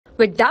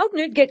With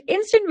Doubtnut, get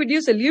instant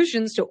video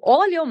solutions to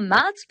all your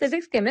maths,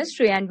 physics,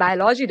 chemistry, and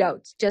biology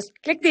doubts. Just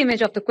click the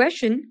image of the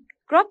question,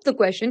 crop the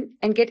question,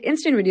 and get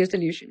instant video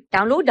solution.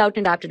 Download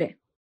Doubtnut app today.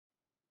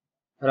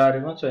 Hello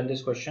everyone, so in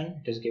this question,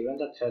 it is given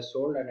the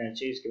threshold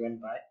energy is given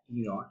by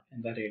E0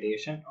 and the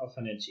radiation of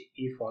energy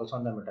E falls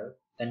on the metal,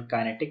 then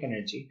kinetic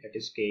energy, that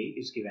is K,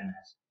 is given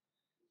as.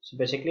 So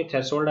basically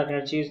threshold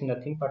energy is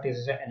nothing but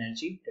is the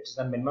energy, that is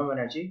the minimum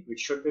energy which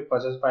should be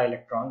possessed by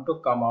electron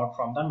to come out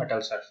from the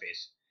metal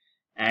surface.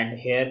 And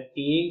here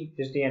E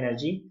is the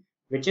energy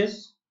which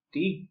is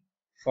the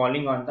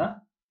falling on the,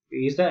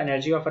 E is the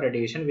energy of a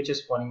radiation which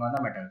is falling on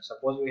the metal.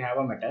 Suppose we have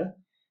a metal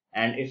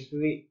and if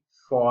we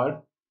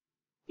fall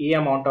E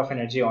amount of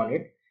energy on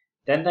it,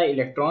 then the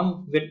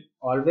electron will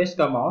always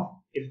come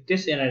out if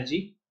this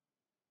energy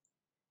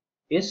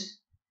is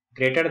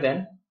greater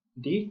than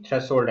the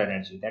threshold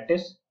energy. That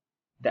is,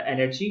 the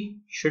energy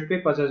should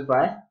be possessed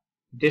by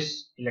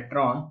this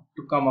electron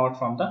to come out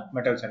from the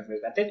metal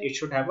surface. That is, it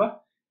should have a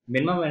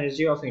minimum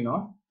energy of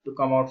E0 to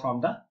come out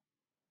from the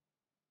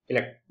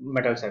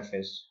metal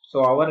surface.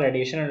 So our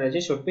radiation energy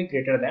should be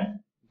greater than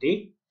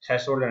the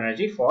threshold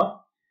energy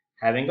for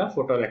having a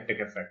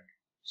photoelectric effect.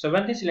 So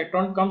when this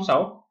electron comes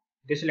out,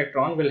 this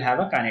electron will have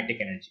a kinetic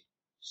energy.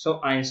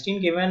 So Einstein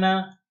given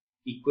a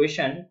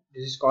equation,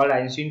 this is called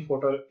Einstein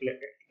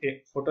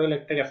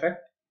photoelectric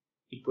effect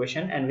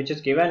equation, and which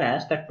is given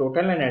as the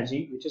total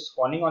energy which is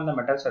falling on the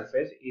metal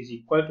surface is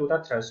equal to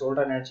the threshold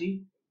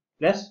energy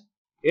plus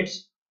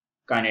its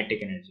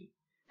kinetic energy.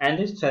 And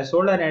this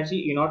threshold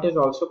energy E0 is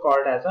also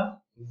called as a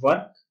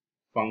work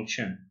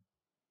function,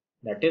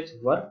 that is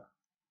work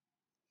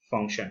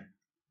function.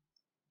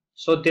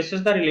 So this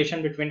is the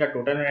relation between the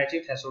total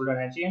energy, threshold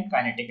energy and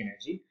kinetic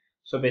energy.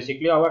 So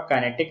basically our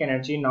kinetic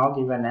energy now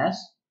given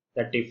as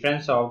the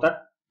difference of the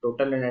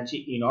total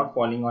energy E0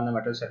 falling on the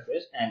metal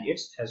surface and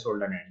its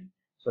threshold energy.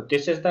 So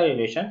this is the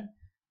relation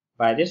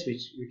by this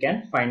which we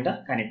can find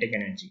the kinetic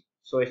energy.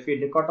 So if we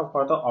look out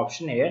for the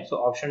option here, so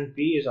option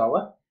B is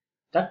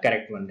the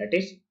correct one, that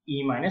is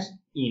E minus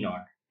E0,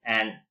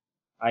 and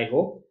I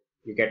hope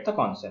you get the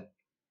concept.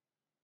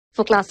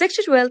 For class 6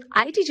 to 12,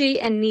 IIT JEE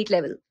and NEET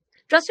level.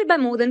 Trusted by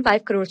more than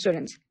 5 crore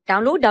students.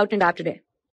 Download Doubtnut app today.